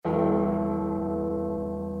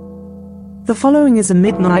The following is a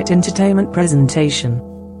Midnight Entertainment presentation.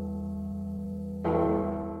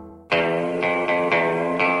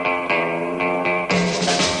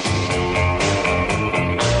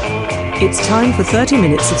 It's time for 30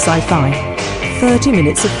 minutes of sci-fi, 30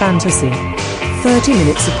 minutes of fantasy, 30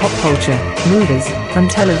 minutes of pop culture, movies,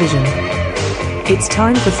 and television. It's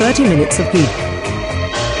time for 30 minutes of geek.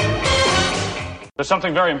 There's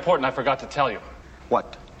something very important I forgot to tell you.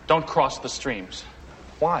 What? Don't cross the streams.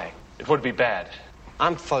 Why? It would be bad.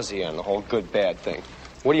 I'm fuzzy on the whole good-bad thing.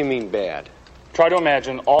 What do you mean bad? Try to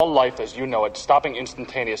imagine all life as you know it stopping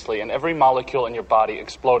instantaneously and every molecule in your body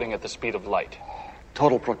exploding at the speed of light.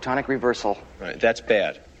 Total protonic reversal. All right, that's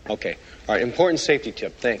bad. Okay. All right, important safety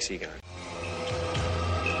tip. Thanks, Egon.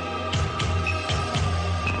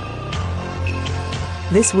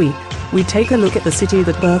 This week, we take a look at the city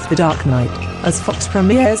that birthed The Dark Knight, as Fox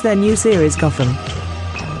premieres their new series Gotham.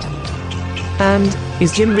 And,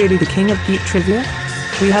 is Jim really the king of geek trivia?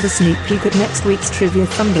 We have a sneak peek at next week's Trivia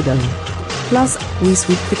Thunderdome. Plus, we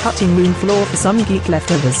sweep the cutting room floor for some geek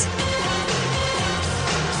leftovers.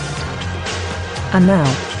 And now,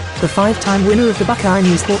 the 5-time winner of the Buckeye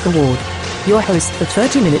News Hawk Award, your host for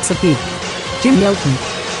 30 Minutes of Geek, Jim Yelton.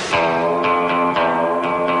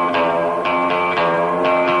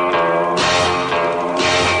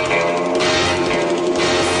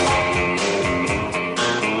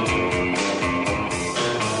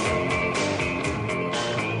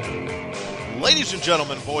 Ladies and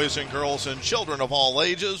gentlemen, boys and girls, and children of all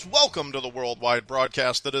ages, welcome to the worldwide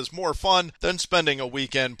broadcast that is more fun than spending a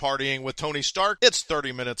weekend partying with Tony Stark. It's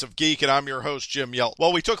 30 Minutes of Geek, and I'm your host, Jim Yelton.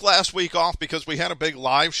 Well, we took last week off because we had a big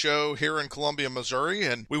live show here in Columbia, Missouri,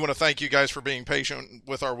 and we want to thank you guys for being patient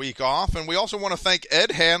with our week off. And we also want to thank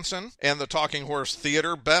Ed Hansen and the Talking Horse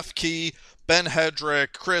Theater, Beth Key, Ben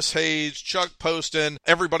Hedrick, Chris Hayes, Chuck Poston,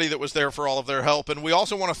 everybody that was there for all of their help. And we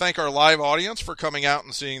also want to thank our live audience for coming out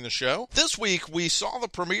and seeing the show. This week, we saw the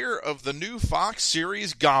premiere of the new Fox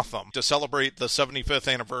series Gotham. To celebrate the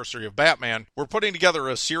 75th anniversary of Batman, we're putting together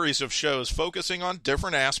a series of shows focusing on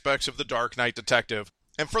different aspects of the Dark Knight detective.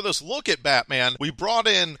 And for this look at Batman, we brought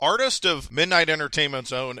in artist of Midnight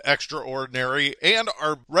Entertainment's own Extraordinary and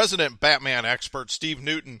our resident Batman expert, Steve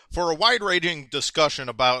Newton, for a wide-ranging discussion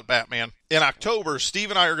about Batman. In October, Steve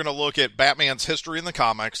and I are going to look at Batman's history in the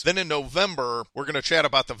comics. Then in November, we're going to chat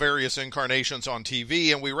about the various incarnations on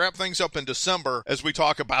TV, and we wrap things up in December as we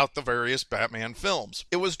talk about the various Batman films.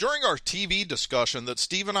 It was during our TV discussion that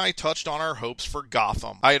Steve and I touched on our hopes for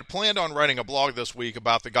Gotham. I had planned on writing a blog this week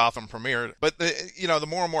about the Gotham premiere, but the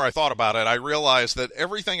more and more I thought about it, I realized that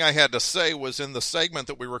everything I had to say was in the segment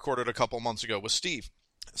that we recorded a couple months ago with Steve.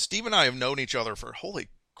 Steve and I have known each other for, holy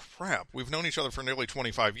crap, we've known each other for nearly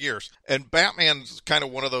 25 years. And Batman's kind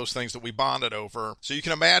of one of those things that we bonded over. So you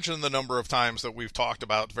can imagine the number of times that we've talked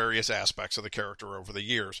about various aspects of the character over the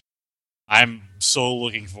years. I'm so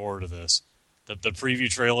looking forward to this. The preview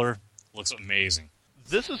trailer looks amazing.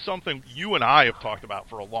 This is something you and I have talked about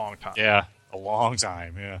for a long time. Yeah, a long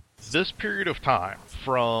time, yeah. This period of time,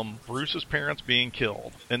 from Bruce's parents being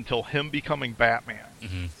killed until him becoming Batman,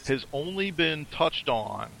 has only been touched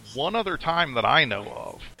on one other time that I know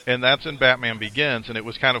of, and that's in Batman Begins, and it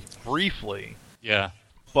was kind of briefly. Yeah.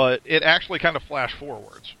 But it actually kind of flash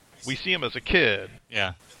forwards. We see him as a kid,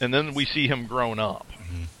 yeah, and then we see him grown up.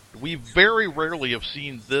 We very rarely have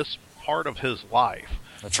seen this part of his life.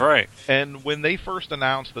 That's right. And when they first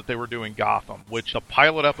announced that they were doing Gotham, which the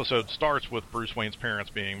pilot episode starts with Bruce Wayne's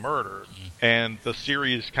parents being murdered, and the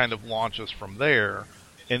series kind of launches from there,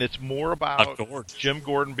 and it's more about Jim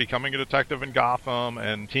Gordon becoming a detective in Gotham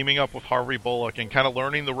and teaming up with Harvey Bullock and kind of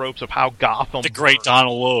learning the ropes of how Gotham The great works.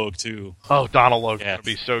 Donald Logue, too. Oh, Donald Logue is going to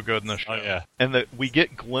be so good in this show. Oh, yeah. And that we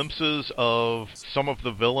get glimpses of some of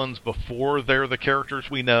the villains before they're the characters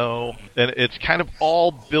we know. And it's kind of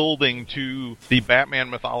all building to the Batman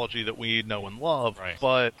mythology that we know and love. Right.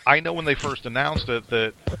 But I know when they first announced it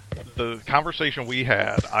that the conversation we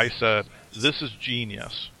had, I said, this is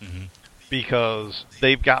genius. Because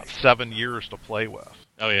they've got 7 years to play with.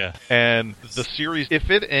 Oh, yeah. And the series, if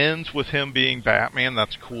it ends with him being Batman,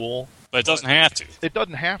 that's cool. But it doesn't have to. It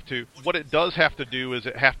doesn't have to. What it does have to do is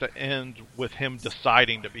it have to end with him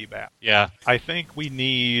deciding to be Batman. Yeah. I think we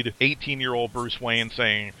need 18-year-old Bruce Wayne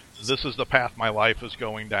saying, this is the path my life is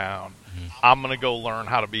going down. I'm going to go learn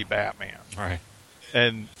how to be Batman. Right.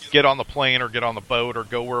 And get on the plane or get on the boat or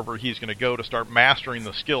go wherever he's going to go to start mastering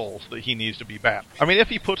the skills that he needs to be Batman. I mean, if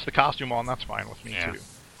he puts the costume on, that's fine with me, too.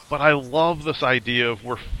 But I love this idea of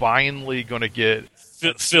we're finally going to get...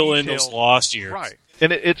 Fill in those lost years. Right.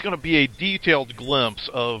 And it's going to be a detailed glimpse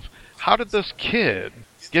of how did this kid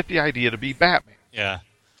get the idea to be Batman? Yeah.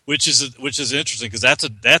 which is interesting because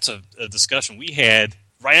that's a discussion we had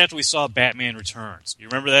right after we saw Batman Returns. You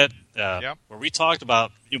remember that? Yep. Where we talked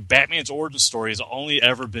about Batman's origin story has only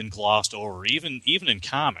ever been glossed over, even in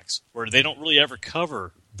comics, where they don't really ever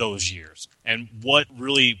cover those years and what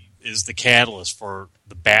really is the catalyst for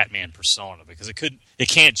the Batman persona, because it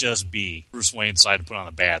can't just be Bruce Wayne decided to put on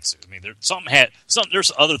a bat suit. I mean,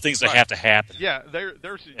 there's other things that have to happen. Yeah,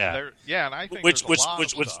 and I think which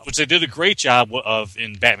they did a great job of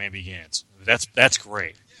in Batman Begins. That's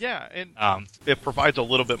great. Yeah, and it provides a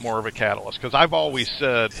little bit more of a catalyst, because I've always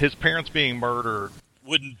said his parents being murdered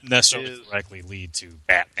wouldn't necessarily directly lead to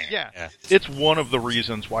Batman. Yeah, it's one of the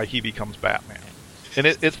reasons why he becomes Batman. And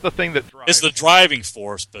it's the thing that drives... It's the driving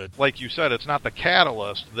force, but... Like you said, it's not the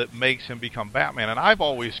catalyst that makes him become Batman. And I've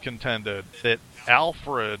always contended that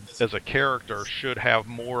Alfred, as a character, should have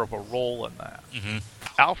more of a role in that. Mm-hmm.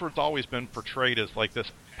 Alfred's always been portrayed as like this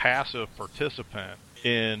passive participant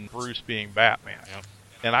in Bruce being Batman. Yep.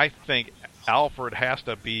 And I think Alfred has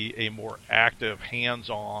to be a more active,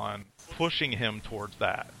 hands-on, pushing him towards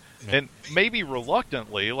that. Yep. And maybe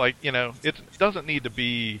reluctantly, it doesn't need to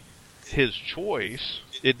be his choice.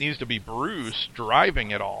 It needs to be Bruce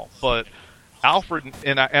driving it all. But Alfred,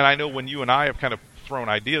 and I know when you and I have kind of thrown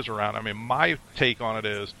ideas around, I mean, my take on it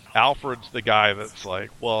is Alfred's the guy that's like,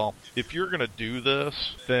 well, if you're going to do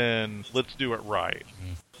this, then let's do it right.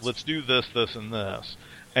 Mm-hmm. Let's do this, this, and this.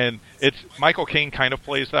 And it's Michael Caine kind of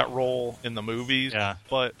plays that role in the movies,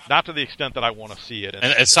 but not to the extent that I want to see it. And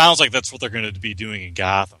it sounds like that's what they're going to be doing in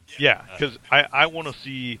Gotham. Yeah, because I want to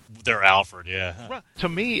see... Their Alfred, yeah. To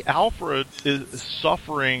me, Alfred is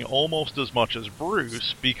suffering almost as much as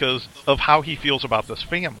Bruce because of how he feels about this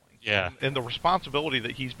family. Yeah. And the responsibility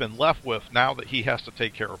that he's been left with now that he has to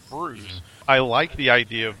take care of Bruce. Mm-hmm. I like the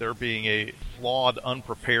idea of there being a flawed,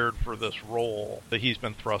 unprepared for this role that he's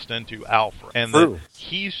been thrust into, Alfred. And that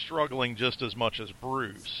he's struggling just as much as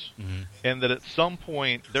Bruce. Mm-hmm. And that at some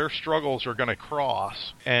point, their struggles are going to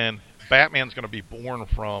cross, and Batman's going to be born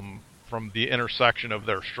from the intersection of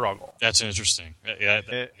their struggle. That's interesting. Yeah.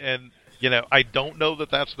 And I don't know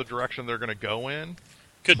that that's the direction they're going to go in.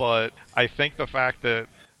 But I think the fact that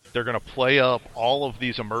they're going to play up all of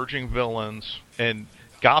these emerging villains, and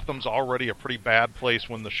Gotham's already a pretty bad place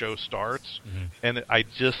when the show starts, and I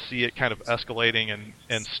just see it kind of escalating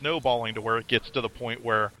and snowballing to where it gets to the point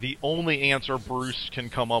where the only answer Bruce can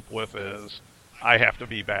come up with is, I have to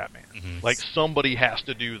be Batman. Mm-hmm. Like, somebody has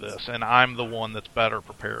to do this, and I'm the one that's better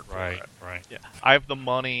prepared for it. Right. Yeah. I have the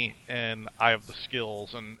money, and I have the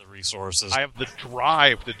skills, and the resources. I have the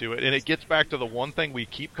drive to do it. And it gets back to the one thing we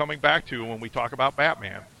keep coming back to when we talk about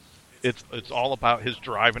Batman. It's all about his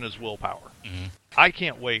drive and his willpower. Mm-hmm. I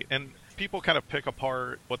can't wait. And people kind of pick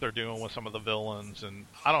apart what they're doing with some of the villains, and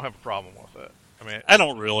I don't have a problem with it. I mean, I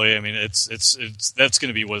don't really. I mean, it's that's going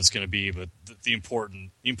to be what it's going to be. But the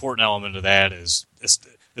important element of that is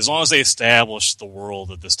as long as they establish the world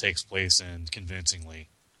that this takes place in convincingly,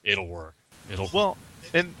 it'll work. Well,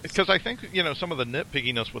 and because I think some of the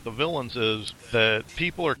nitpickiness with the villains is that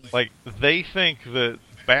people are like, they think that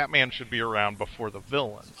Batman should be around before the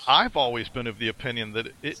villain. I've always been of the opinion that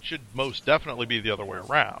it should most definitely be the other way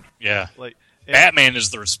around. Yeah. Batman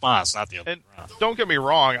is the response, not the other way around. Don't get me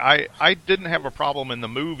wrong, I didn't have a problem in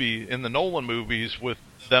the Nolan movies with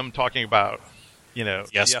them talking about, the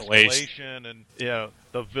escalation and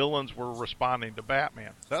the villains were responding to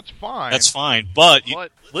Batman. That's fine. But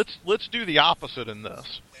let's do the opposite in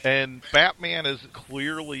this. And Batman is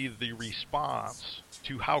clearly the response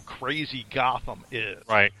to how crazy Gotham is.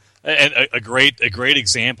 Right. And a great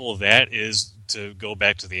example of that is to go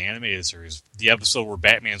back to the animated series, the episode where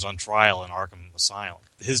Batman's on trial in Arkham Asylum.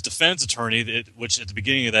 His defense attorney, which at the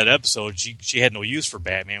beginning of that episode, she had no use for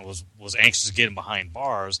Batman, was anxious to get him behind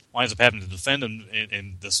bars, winds up having to defend him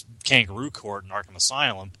in this kangaroo court in Arkham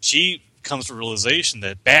Asylum. She comes to the realization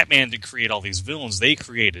that Batman didn't create all these villains; they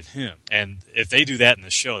created him. And if they do that in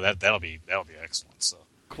the show, that'll be excellent. So.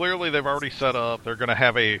 Clearly, they've already set up. They're going to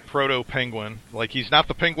have a proto-penguin. Like, he's not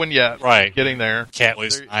the penguin yet. Right. Getting there.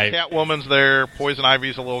 Catwoman's there. Poison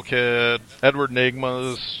Ivy's a little kid. Edward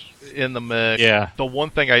Nygma's in the mix. Yeah. The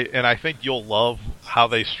one thing, I think you'll love how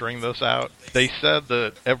they string this out. They said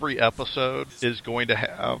that every episode is going to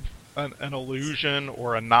have an allusion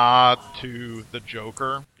or a nod to the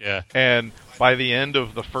Joker. Yeah. And by the end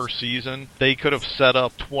of the first season, they could have set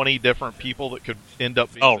up 20 different people that could end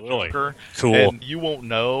up being the Joker. Cool. And you won't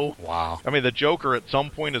know. Wow. I mean, the Joker at some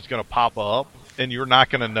point is going to pop up, and you're not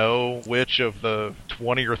going to know which of the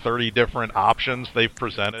 20 or 30 different options they've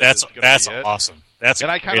presented. That's awesome. And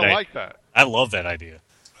I kind of like that. I love that idea.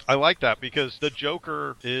 I like that because the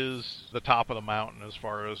Joker is the top of the mountain as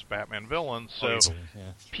far as Batman villains, so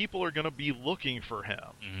people are going to be looking for him.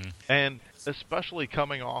 Mm-hmm. And especially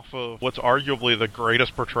coming off of what's arguably the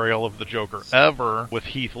greatest portrayal of the Joker ever with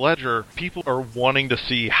Heath Ledger, people are wanting to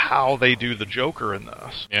see how they do the Joker in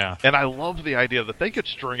this. Yeah. And I love the idea that they could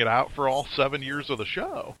string it out for all 7 years of the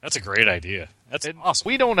show. That's a great idea. That's awesome.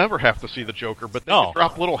 We don't ever have to see the Joker, but they can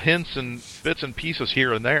drop little hints and bits and pieces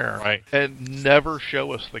here and there, right, and never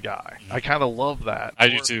show us the guy. I kind of love that. I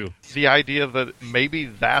do too. The idea that maybe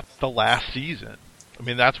that's the last season. I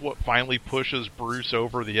mean, that's what finally pushes Bruce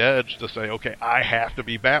over the edge to say, okay, I have to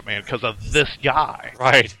be Batman because of this guy.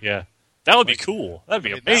 Right, yeah. That would be cool. That would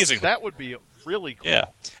be amazing. That would be really cool. Yeah.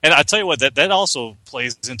 And I tell you what, that also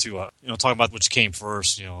plays into, talking about which came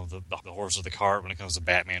first, the horse or the cart when it comes to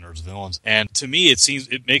Batman or his villains. And to me,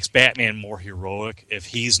 it makes Batman more heroic if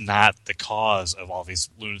he's not the cause of all these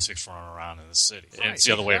lunatics running around in the city. Right, and it's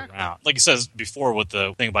the other way around. Like you said before with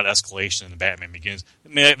the thing about escalation in Batman Begins, I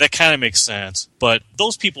mean, that kind of makes sense. But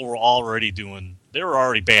those people were already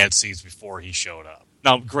bad seeds before he showed up.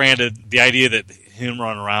 Now, granted, the idea that him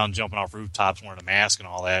running around, jumping off rooftops, wearing a mask and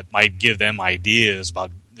all that might give them ideas about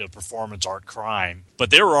the performance art crime, but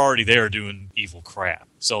they were already there doing evil crap.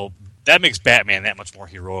 So that makes Batman that much more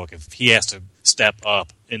heroic if he has to step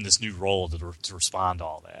up in this new role to respond to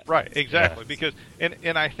all that. Right, exactly. Yeah. Because,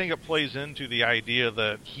 and I think it plays into the idea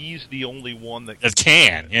that he's the only one that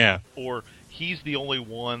can, yeah. Or he's the only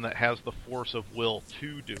one that has the force of will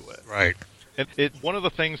to do it. Right. One of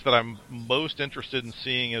the things that I'm most interested in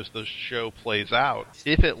seeing as the show plays out,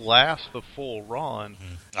 if it lasts the full run,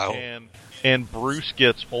 and Bruce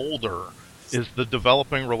gets older, is the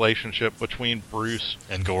developing relationship between Bruce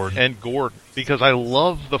and Gordon. Because I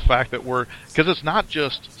love the fact that because it's not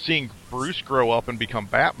just seeing Bruce grow up and become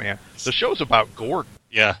Batman. The show's about Gordon.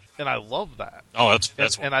 Yeah. And I love that. Oh,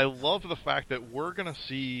 that's and I love the fact that we're going to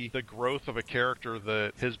see the growth of a character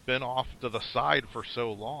that has been off to the side for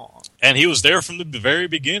so long. And he was there from the very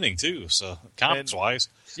beginning, too, so comics-wise.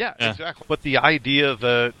 Yeah, exactly. But the idea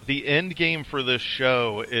that the end game for this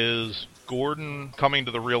show is Gordon coming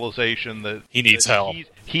to the realization that he needs help.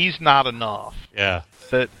 He's not enough. Yeah.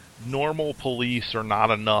 That normal police are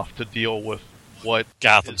not enough to deal with what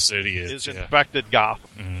Gotham City is infected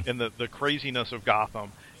Gotham, and the craziness of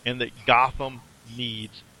Gotham, and that Gotham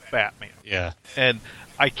needs Batman. Yeah. And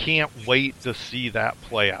I can't wait to see that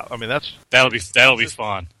play out. I mean, that'll be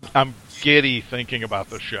fun. I'm giddy thinking about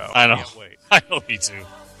the show. I know. Can't wait. I know, me too.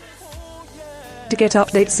 To get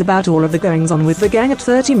updates about all of the goings on with the gang at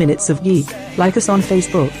 30 Minutes of Geek, like us on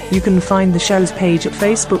Facebook. You can find the show's page at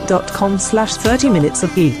facebook.com/30 Minutes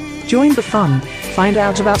of Geek. Join the fun, find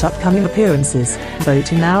out about upcoming appearances,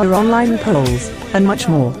 vote in our online polls, and much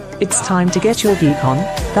more. It's time to get your geek on.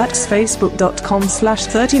 That's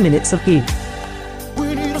facebook.com/30 Minutes of Geek.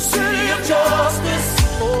 We need a city of justice.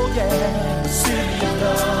 Oh yeah, a city of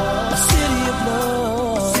love. A city of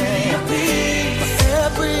love. City of peace.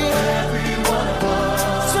 For every one of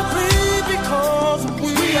us. Simply because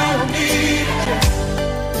we all need it.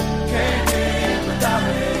 Can't live without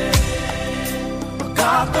it.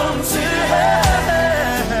 Gotham City.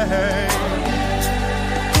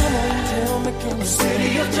 Come on, tell me, can you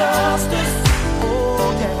city of justice?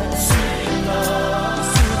 Oh yeah, city of love.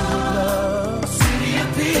 City of love. City of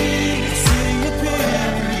peace. City of peace.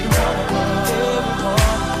 Every one of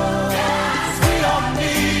us. We all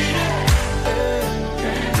need it.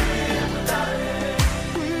 Can't live without it.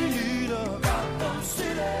 We need a Gotham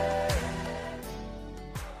City.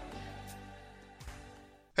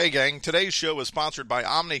 Hey gang, today's show is sponsored by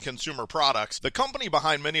Omni Consumer Products. The company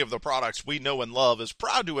behind many of the products we know and love is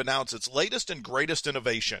proud to announce its latest and greatest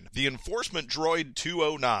innovation, the Enforcement Droid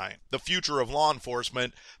 209. The future of law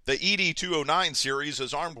enforcement, the ED-209 series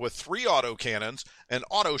is armed with 3 autocannons, an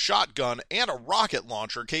auto shotgun, and a rocket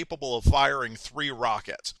launcher capable of firing 3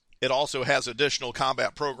 rockets. It also has additional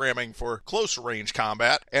combat programming for close-range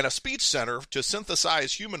combat and a speech center to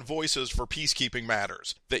synthesize human voices for peacekeeping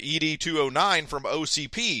matters. The ED-209 from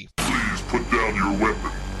OCP. Please put down your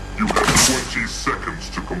weapon. You have 20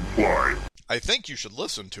 seconds to comply. I think you should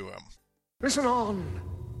listen to him. Listen on.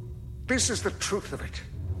 This is the truth of it.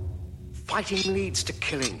 Fighting leads to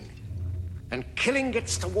killing, and killing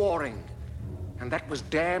gets to warring, and that was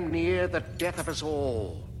damn near the death of us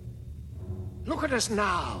all. Look at us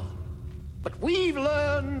now. But we've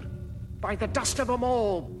learned by the dust of them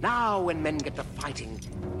all. Now when men get to fighting,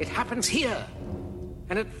 it happens here.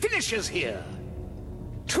 And it finishes here.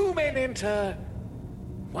 2 men enter,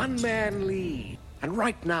 1 man lead. And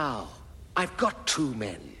right now, I've got 2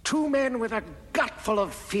 men. 2 men with a gut full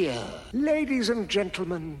of fear. Ladies and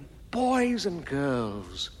gentlemen, Boys and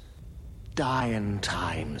girls, dying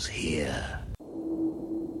times here.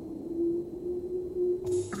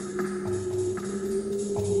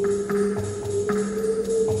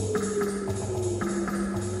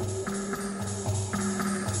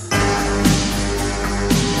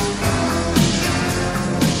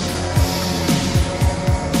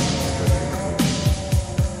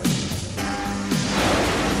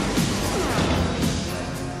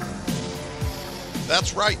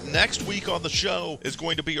 That's right. Next week on the show is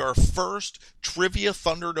going to be our first Trivia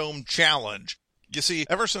Thunderdome Challenge. You see,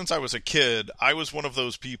 ever since I was a kid, I was one of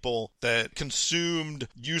those people that consumed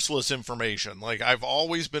useless information. Like, I've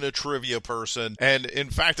always been a trivia person, and in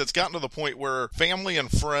fact, it's gotten to the point where family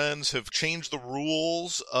and friends have changed the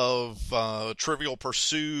rules of Trivial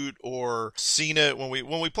Pursuit or seen it. When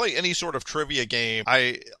we play any sort of trivia game,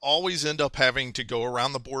 I always end up having to go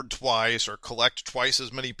around the board twice or collect twice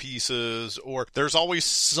as many pieces, or there's always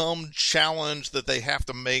some challenge that they have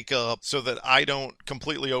to make up so that I don't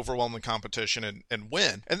completely overwhelm the competition and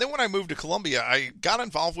win. And then when I moved to Columbia, I got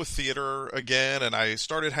involved with theater again, and I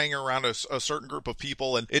started hanging around a certain group of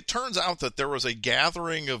people, and it turns out that there was a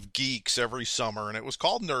gathering of geeks every summer, and it was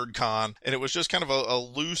called NerdCon, and it was just kind of a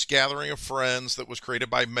loose gathering of friends that was created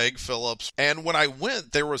by Meg Phillips. And when I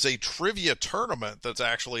went, there was a trivia tournament that's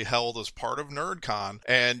actually held as part of NerdCon,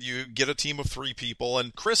 and you get a team of 3 people,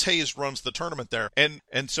 and Chris Hayes runs the tournament there. And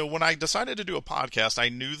so when I decided to do a podcast, I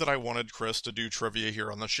knew that I wanted Chris to do trivia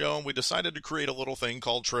here on the show, and we decided to create a little thing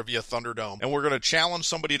called Trivia Thunderdome. And we're going to challenge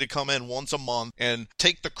somebody to come in once a month and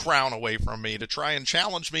take the crown away from me to try and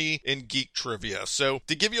challenge me in geek trivia. So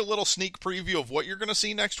to give you a little sneak preview of what you're going to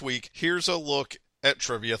see next week, here's a look at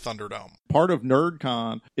Trivia Thunderdome. Part of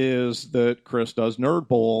NerdCon is that Chris does Nerd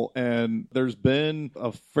Bowl, and there's been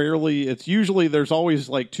it's usually there's always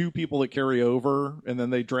like 2 people that carry over, and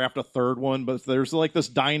then they draft a third one, but there's like this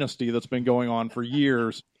dynasty that's been going on for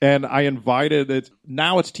years, and I invited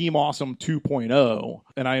now it's Team Awesome 2.0,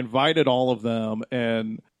 and I invited all of them,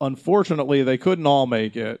 and unfortunately they couldn't all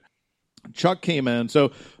make it. Chuck came in,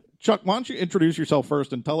 so Chuck, why don't you introduce yourself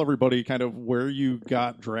first and tell everybody kind of where you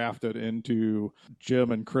got drafted into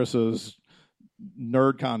Jim and Chris's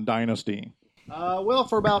NerdCon dynasty? Well,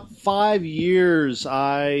 for about 5 years,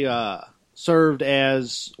 I served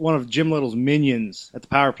as one of Jim Little's minions at the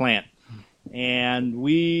power plant. And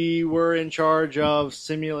we were in charge of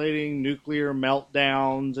simulating nuclear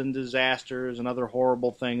meltdowns and disasters and other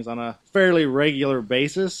horrible things on a fairly regular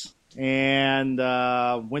basis. And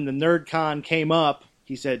when the NerdCon came up,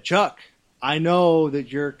 he said, Chuck, I know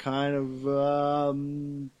that you're kind of a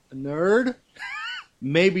nerd.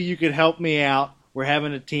 Maybe you could help me out. We're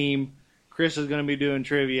having a team. Chris is going to be doing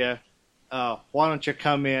trivia. Why don't you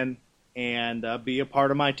come in and be a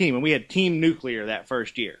part of my team? And we had Team Nuclear that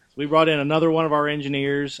first year. So we brought in another one of our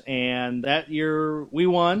engineers, and that year we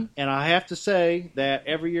won. And I have to say that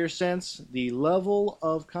every year since, the level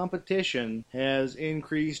of competition has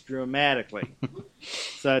increased dramatically,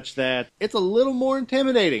 such that it's a little more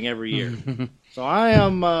intimidating every year. So I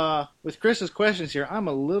am, with Chris's questions here, I'm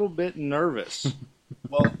a little bit nervous.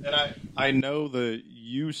 Well, and I know that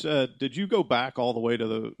you said, did you go back all the way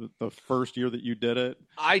to the first year that you did it?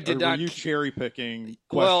 I did not. Were you cherry picking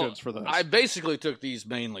questions for this? I basically took these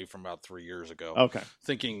mainly from about 3 years ago. Okay.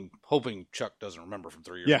 Hoping Chuck doesn't remember from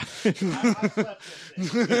 3 years ago.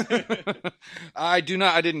 Yeah. I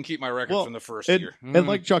didn't keep my record from the first year. And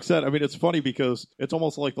like Chuck said, I mean, it's funny because it's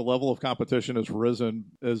almost like the level of competition has risen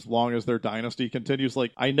as long as their dynasty continues.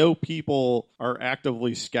 Like, I know people are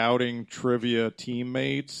actively scouting trivia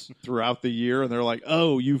teammates throughout the year, and they're like,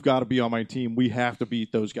 oh, you've got to be on my team. We have to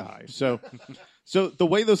beat those guys. So the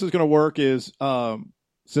way this is going to work is,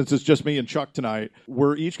 since it's just me and Chuck tonight,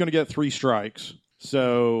 we're each going to get 3 strikes.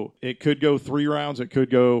 So it could go 3 rounds. It could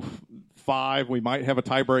go 5. We might have a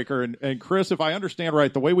tiebreaker. And Chris, if I understand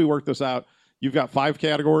right, the way we work this out, you've got 5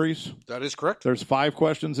 categories. That is correct. There's 5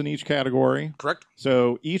 questions in each category. Correct.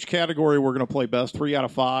 So each category, we're going to play best 3 out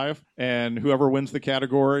of 5. And whoever wins the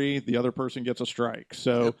category, the other person gets a strike.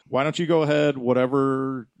 So Why don't you go ahead,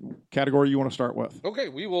 whatever category you want to start with. Okay,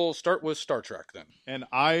 we will start with Star Trek then. And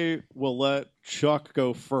I will let Chuck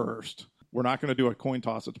go first. We're not going to do a coin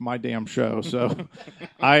toss. It's my damn show. So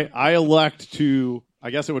I elect to, I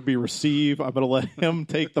guess it would be receive. I'm going to let him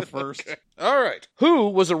take the first. Okay. All right. Who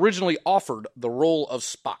was originally offered the role of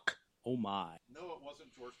Spock? Oh, my. No, it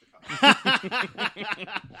wasn't George Takei.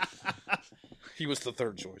 He was the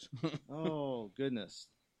third choice. Oh, goodness.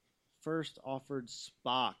 First offered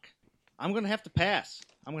Spock. I'm going to have to pass.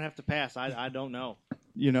 I don't know.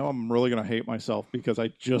 You know, I'm really going to hate myself because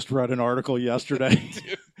I just read an article yesterday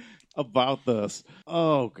about this.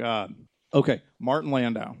 Oh, God. Okay, Martin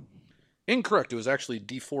Landau. Incorrect. It was actually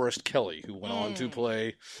DeForest Kelley who went on to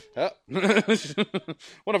play.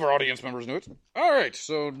 One of our audience members knew it. All right,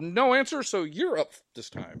 so no answer, so you're up this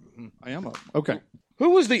time. I am up. Okay.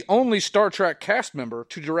 Who was the only Star Trek cast member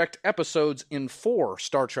to direct episodes in 4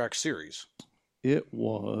 Star Trek series? It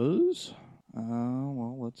was,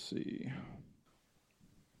 well, let's see.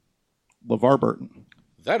 LeVar Burton.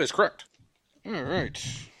 That is correct. All right.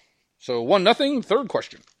 So 1-0, third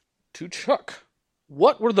question. To Chuck.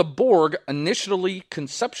 What were the Borg initially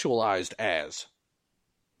conceptualized as?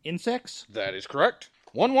 Insects? That is correct.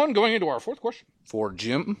 1-1 going into our fourth question. For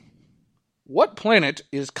Jim. What planet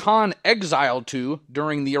is Khan exiled to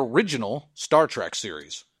during the original Star Trek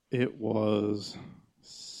series? It was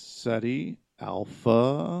Ceti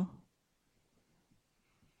Alpha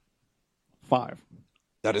 5.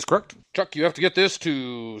 That is correct. Chuck, you have to get this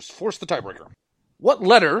to force the tiebreaker. What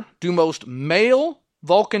letter do most male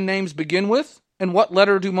Vulcan names begin with? And what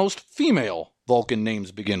letter do most female Vulcan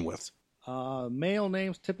names begin with? Male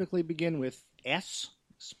names typically begin with S,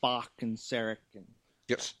 Spock and Sarek. And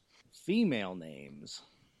yes. Female names.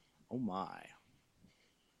 Oh my.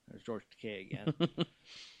 There's George Takei again.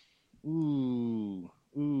 Ooh.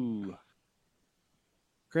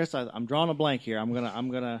 Chris, I'm drawing a blank here. I'm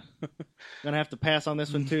gonna have to pass on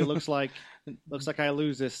this one too. It looks like I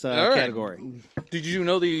lose this category. Did you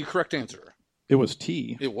know the correct answer? It was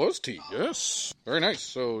T. It was T, yes. Very nice.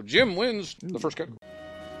 So Jim wins the first category.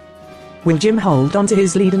 Will Jim hold on to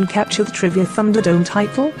his lead and capture the Trivia Thunderdome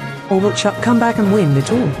title? Or will Chuck come back and win it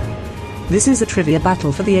all? This is a trivia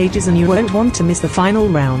battle for the ages and you won't want to miss the final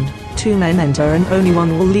round. 2 men enter and only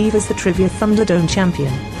one will leave as the Trivia Thunderdome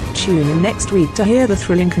champion. Tune in next week to hear the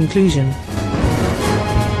thrilling conclusion.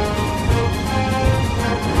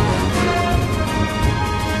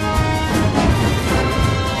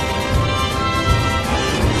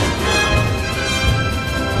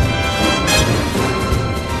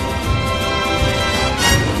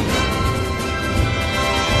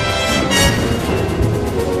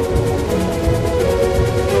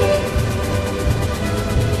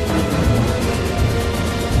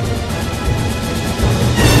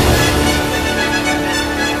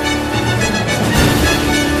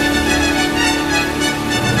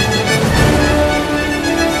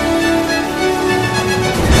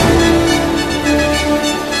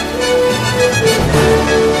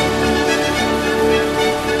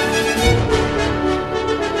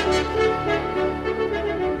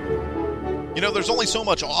 So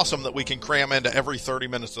much awesome that we can cram into every 30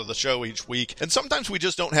 minutes of the show each week, and sometimes we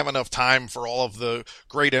just don't have enough time for all of the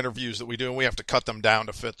great interviews that we do, and we have to cut them down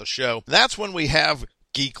to fit the show. That's when we have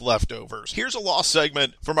Geek Leftovers. Here's a lost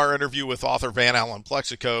segment from our interview with author Van Allen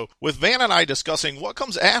Plexico, with Van and I discussing what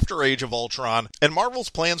comes after Age of Ultron and Marvel's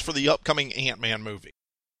plans for the upcoming Ant-Man movie.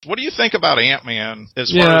 What do you think about Ant-Man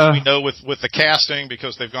as far as we know with the casting,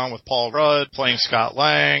 because they've gone with Paul Rudd playing Scott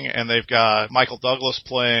Lang, and they've got Michael Douglas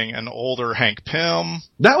playing an older Hank Pym?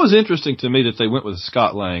 That was interesting to me that they went with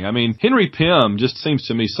Scott Lang. I mean, Henry Pym just seems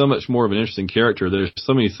to me so much more of an interesting character. There's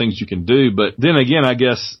so many things you can do, but then again, I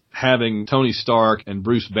guess having Tony Stark and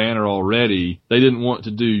Bruce Banner already, they didn't want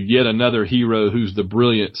to do yet another hero who's the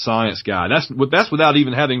brilliant science guy. That's without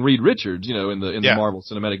even having Reed Richards, in the Marvel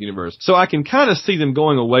Cinematic Universe. So I can kind of see them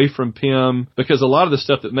going away from Pym, because a lot of the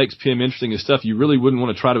stuff that makes Pym interesting is stuff you really wouldn't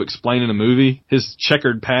want to try to explain in a movie. His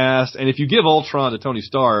checkered past, and if you give Ultron to Tony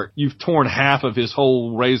Stark, you've torn half of his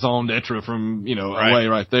whole raison d'etre from, away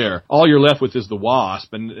right there. All you're left with is the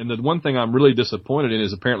Wasp, and the one thing I'm really disappointed in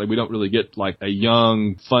is apparently we don't really get like a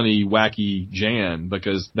young, funny, wacky Jan,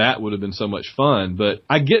 because that would have been so much fun. But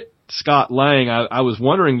I get Scott Lang. I was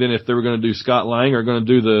wondering then if they were going to do Scott Lang or going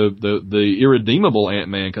to do the irredeemable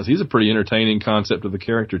Ant-Man, because he's a pretty entertaining concept of the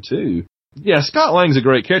character too. Yeah, Scott Lang's a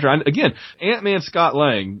great character. Again, Ant-Man, Scott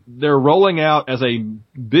Lang, they're rolling out as a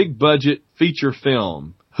big budget feature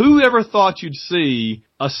film. Who ever thought you'd see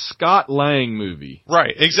a Scott Lang movie?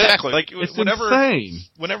 Right, exactly. Like it's insane.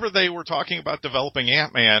 Whenever they were talking about developing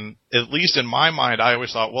Ant-Man, at least in my mind, I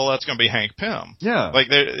always thought, well, that's going to be Hank Pym. Yeah. Like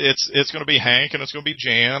it's going to be Hank and it's going to be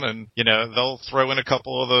Jan, and they'll throw in a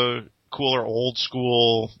couple of the cooler old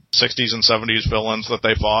school 60s and 70s villains that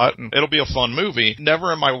they fought, and it'll be a fun movie.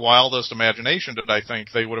 Never in my wildest imagination did I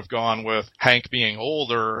think they would have gone with Hank being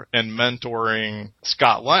older and mentoring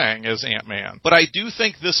Scott Lang as Ant-Man. But I do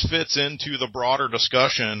think this fits into the broader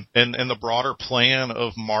discussion and the broader plan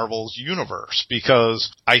of Marvel's universe,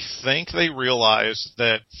 because I think they realized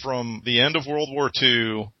that from the end of World War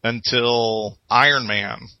II until Iron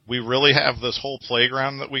Man, we really have this whole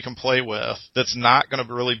playground that we can play with that's not going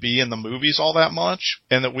to really be in the movies all that much,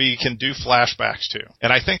 and that we can do flashbacks to.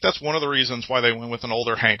 And I think that's one of the reasons why they went with an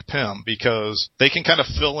older Hank Pym, because they can kind of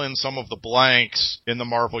fill in some of the blanks in the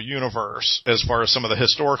Marvel Universe as far as some of the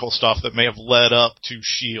historical stuff that may have led up to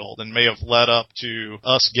S.H.I.E.L.D. and may have led up to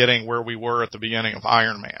us getting where we were at the beginning of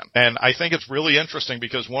Iron Man. And I think it's really interesting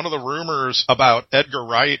because one of the rumors about Edgar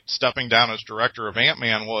Wright stepping down as director of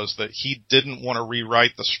Ant-Man was that he didn't want to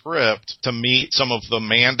rewrite the script to meet some of the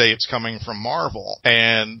mandates coming from Marvel,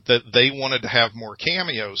 and that they wanted to have more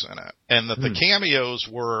cameos in it, and that the cameos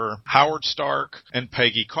were Howard Stark and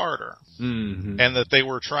Peggy Carter, and that they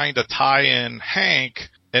were trying to tie in Hank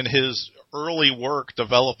and his early work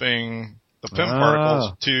developing the Pym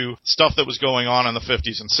particles to stuff that was going on in the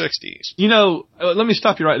 50s and 60s. You know, let me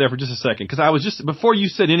stop you right there for just a second, because I was just, before you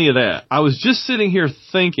said any of that, I was just sitting here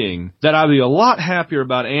thinking that I'd be a lot happier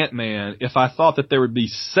about Ant-Man if I thought that there would be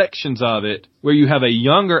sections of it where you have a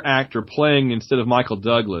younger actor playing instead of Michael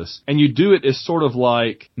Douglas, and you do it as sort of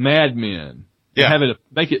like Mad Men. Yeah. Have it,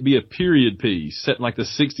 make it be a period piece set in like the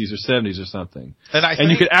 60s or 70s or something. And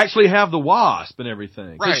you could actually have the Wasp and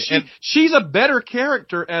everything. Right. She's a better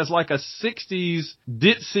character as like a 60s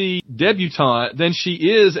ditzy debutante than she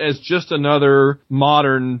is as just another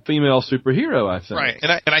modern female superhero, I think. Right.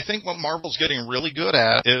 And I think what Marvel's getting really good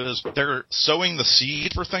at is they're sowing the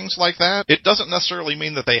seed for things like that. It doesn't necessarily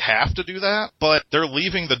mean that they have to do that, but they're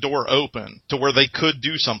leaving the door open to where they could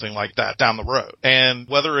do something like that down the road. And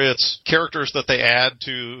whether it's characters that they add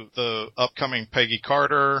to the upcoming Peggy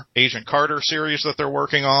Carter, Agent Carter series that they're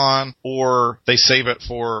working on, or they save it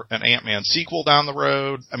for an Ant-Man sequel down the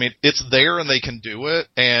road. I mean, it's there and they can do it,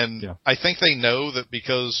 and I think they know that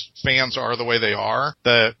because fans are the way they are,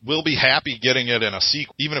 that we'll be happy getting it in a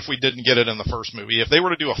sequel, even if we didn't get it in the first movie. If they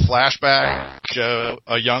were to do a flashback, show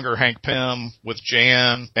a younger Hank Pym with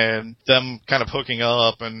Jan, and them kind of hooking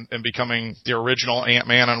up and becoming the original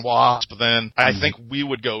Ant-Man and Wasp, then I think we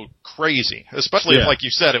would go crazy. Especially if, like you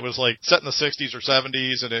said, it was like set in the 60s or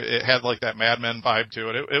 70s and it had like that Mad Men vibe to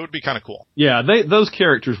it. It would be kind of cool. Yeah, those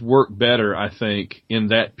characters work better, I think, in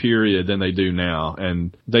that period than they do now.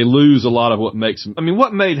 And they lose a lot of what makes them. I mean,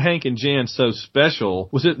 what made Hank and Jan so special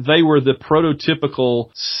was that they were the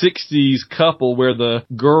prototypical 60s couple where the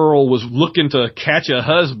girl was looking to catch a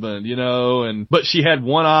husband, you know, but she had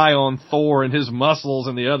one eye on Thor and his muscles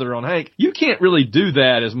and the other on Hank. You can't really do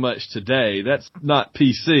that as much today. That's not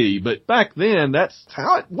PC, but back then, that's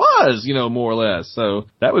how it was, you know, more or less. So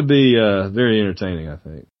that would be very entertaining, I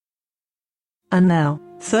think. And now,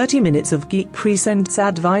 30 minutes of Geek presents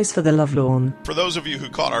advice for the lovelorn. For those of you who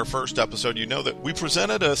caught our first episode, you know that we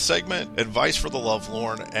presented a segment, Advice for the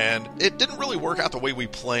Lovelorn, and it didn't really work out the way we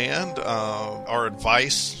planned. Our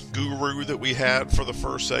advice guru that we had for the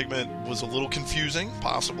first segment was a little confusing,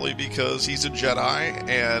 possibly because he's a Jedi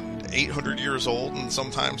and 800 years old, and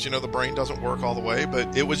sometimes, you know, the brain doesn't work all the way,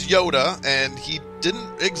 but it was Yoda, and he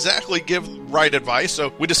didn't exactly give right advice,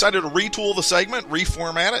 so we decided to retool the segment,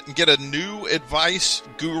 reformat it, and get a new advice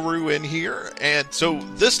guru in here. And so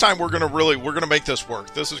this time we're gonna make this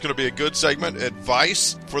work. This is gonna be a good segment,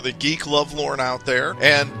 advice for the geek lovelorn out there.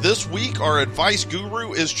 And this week our advice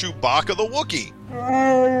guru is Chewbacca the Wookiee.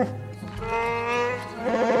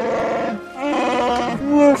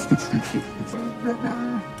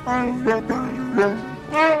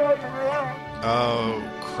 Oh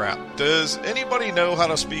crap. Does anybody know how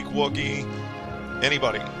to speak Wookiee?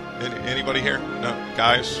 Anybody? Anybody here? No,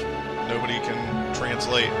 guys? Nobody can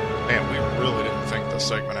translate? Man, we really didn't think this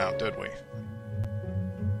segment out, did we?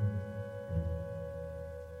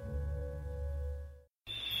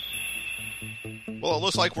 Well, it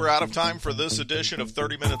looks like we're out of time for this edition of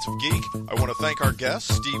 30 Minutes of Geek. I want to thank our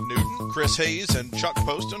guests, Steve Newton, Chris Hayes, and Chuck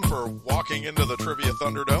Poston for walking into the Trivia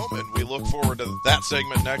Thunderdome, and we look forward to that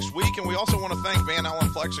segment next week. And we also want to thank Van Allen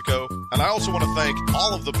Plexico, and I also want to thank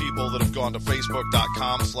all of the people that have gone to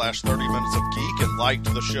Facebook.com/30 Minutes of Geek and liked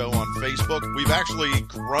the show on Facebook. We've actually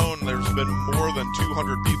grown. There's been more than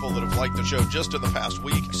 200 people that have liked the show just in the past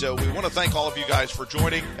week. So we want to thank all of you guys for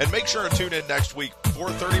joining, and make sure to tune in next week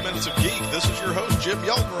for 30 Minutes of Geek. This is your host, Jim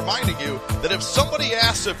Yelton, reminding you that if somebody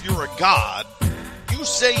asks if you're a god, you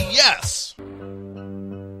say yes.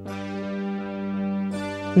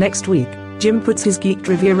 Next week, Jim puts his geek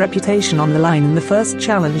trivia reputation on the line in the first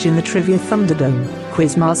challenge in the Trivia Thunderdome.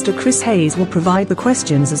 Quizmaster Chris Hayes will provide the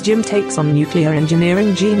questions as Jim takes on nuclear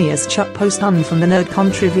engineering genius Chuck Poston from the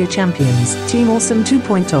NerdCon Trivia Champions, Team Awesome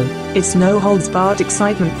 2.0. It's no-holds-barred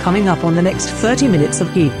excitement coming up on the next 30 Minutes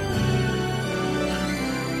of Geek.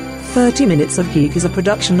 30 Minutes of Geek is a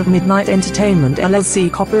production of Midnight Entertainment LLC,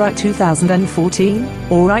 copyright 2014,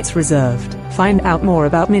 all rights reserved. Find out more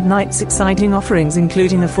about Midnight's exciting offerings,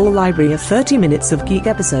 including a full library of 30 Minutes of Geek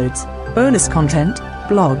episodes, bonus content,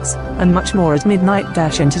 blogs, and much more at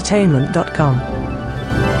midnight-entertainment.com.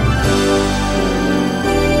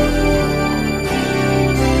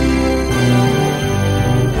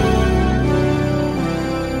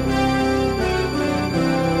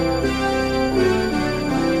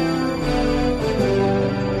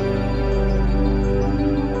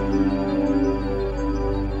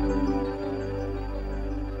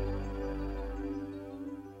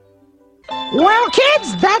 Well,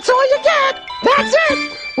 kids, that's all you get. That's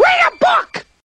it. Read a book.